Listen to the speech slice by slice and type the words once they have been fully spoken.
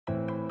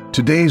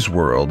Today's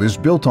world is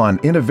built on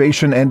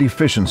innovation and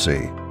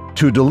efficiency.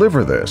 To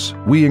deliver this,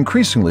 we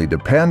increasingly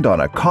depend on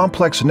a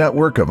complex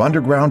network of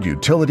underground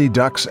utility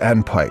ducts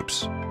and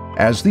pipes.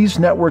 As these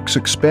networks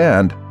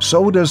expand,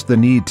 so does the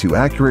need to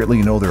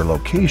accurately know their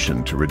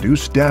location to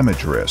reduce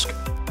damage risk.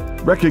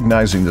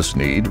 Recognizing this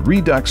need,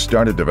 Reduct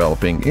started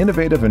developing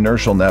innovative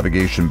inertial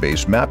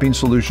navigation-based mapping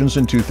solutions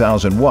in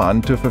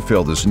 2001 to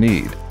fulfill this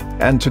need,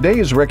 and today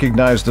is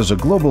recognized as a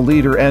global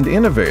leader and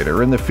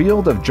innovator in the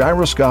field of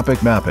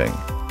gyroscopic mapping.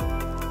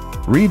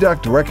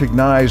 Reduct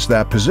recognized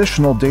that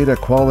positional data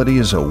quality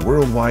is a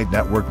worldwide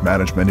network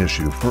management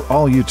issue for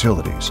all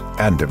utilities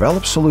and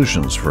developed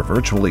solutions for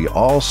virtually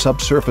all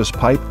subsurface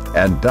pipe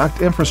and duct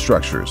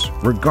infrastructures,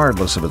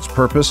 regardless of its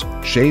purpose,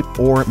 shape,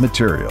 or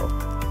material.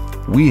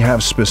 We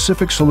have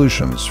specific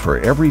solutions for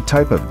every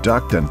type of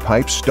duct and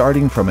pipe,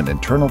 starting from an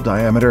internal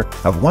diameter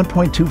of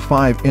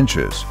 1.25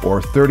 inches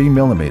or 30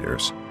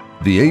 millimeters.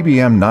 The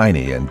ABM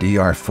 90 and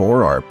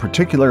DR4 are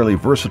particularly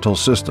versatile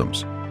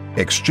systems.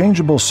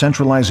 Exchangeable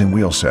centralizing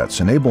wheel sets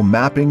enable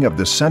mapping of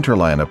the center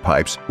line of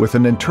pipes with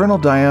an internal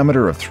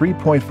diameter of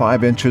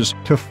 3.5 inches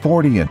to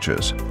 40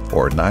 inches,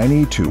 or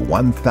 90 to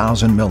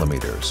 1,000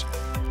 millimeters.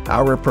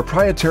 Our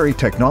proprietary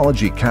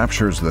technology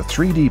captures the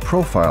 3D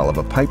profile of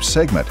a pipe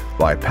segment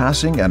by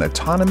passing an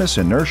autonomous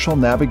inertial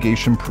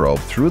navigation probe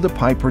through the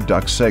pipe or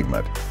duct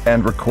segment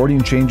and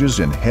recording changes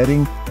in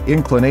heading,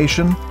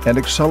 inclination, and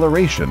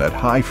acceleration at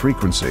high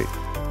frequency.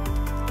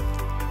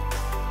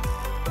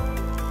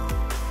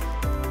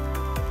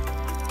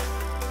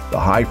 The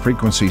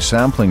high-frequency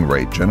sampling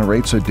rate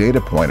generates a data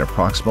point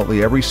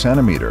approximately every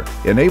centimeter,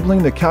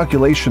 enabling the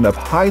calculation of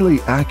highly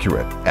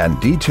accurate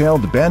and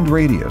detailed bend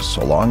radius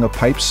along a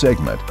pipe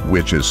segment,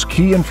 which is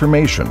key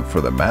information for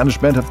the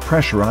management of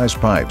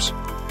pressurized pipes.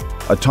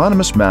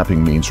 Autonomous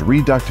mapping means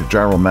Reduct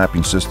gyro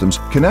mapping systems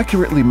can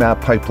accurately map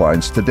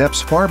pipelines to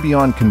depths far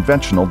beyond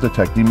conventional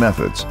detecting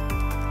methods.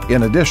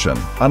 In addition,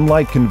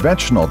 unlike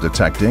conventional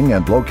detecting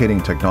and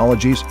locating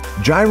technologies,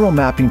 gyro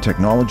mapping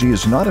technology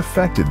is not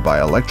affected by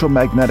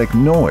electromagnetic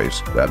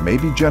noise that may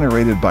be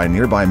generated by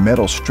nearby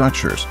metal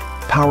structures,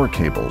 power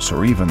cables,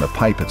 or even the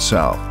pipe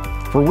itself.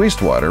 For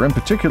wastewater and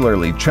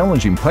particularly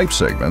challenging pipe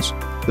segments,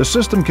 the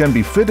system can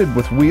be fitted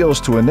with wheels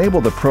to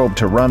enable the probe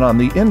to run on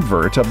the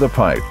invert of the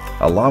pipe,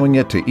 allowing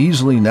it to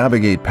easily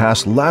navigate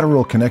past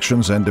lateral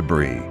connections and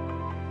debris.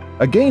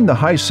 Again, the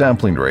high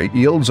sampling rate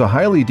yields a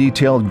highly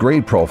detailed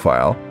grade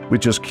profile,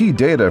 which is key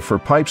data for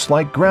pipes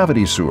like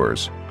gravity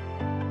sewers.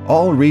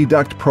 All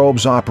Reduct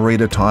probes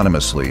operate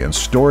autonomously and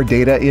store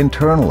data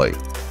internally,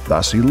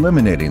 thus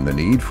eliminating the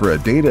need for a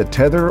data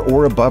tether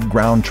or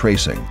above-ground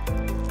tracing.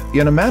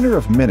 In a matter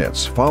of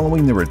minutes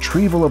following the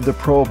retrieval of the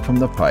probe from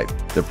the pipe,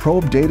 the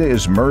probe data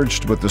is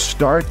merged with the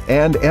start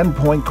and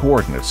endpoint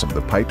coordinates of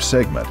the pipe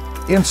segment,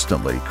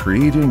 instantly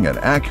creating an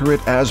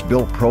accurate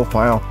as-built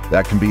profile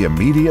that can be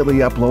immediately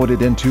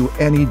uploaded into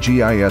any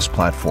GIS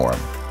platform.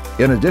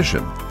 In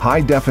addition,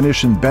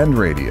 high-definition bend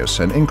radius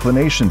and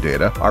inclination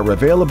data are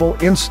available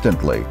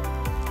instantly.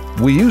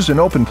 We use an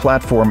open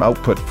platform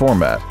output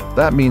format.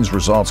 That means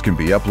results can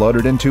be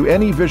uploaded into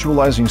any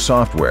visualizing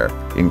software,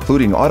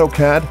 including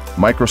AutoCAD,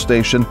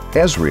 MicroStation,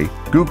 Esri,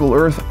 Google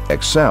Earth,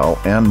 Excel,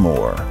 and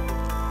more.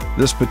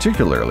 This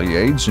particularly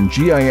aids in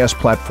GIS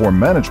platform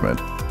management,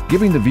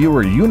 giving the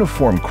viewer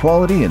uniform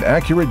quality and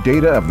accurate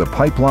data of the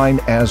pipeline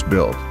as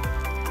built.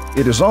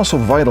 It is also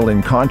vital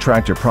in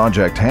contractor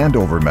project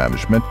handover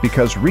management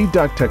because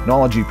Reduct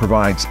technology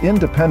provides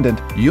independent,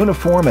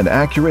 uniform, and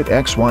accurate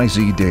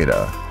XYZ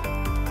data,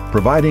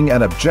 providing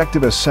an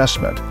objective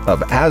assessment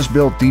of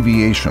as-built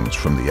deviations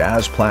from the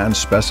as-planned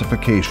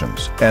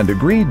specifications and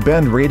agreed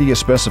bend radius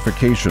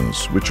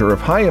specifications, which are of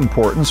high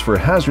importance for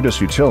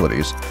hazardous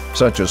utilities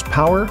such as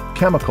power,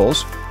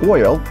 chemicals,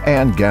 oil,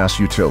 and gas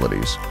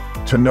utilities.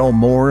 To know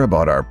more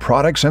about our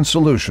products and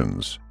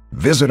solutions,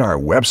 visit our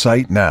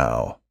website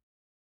now.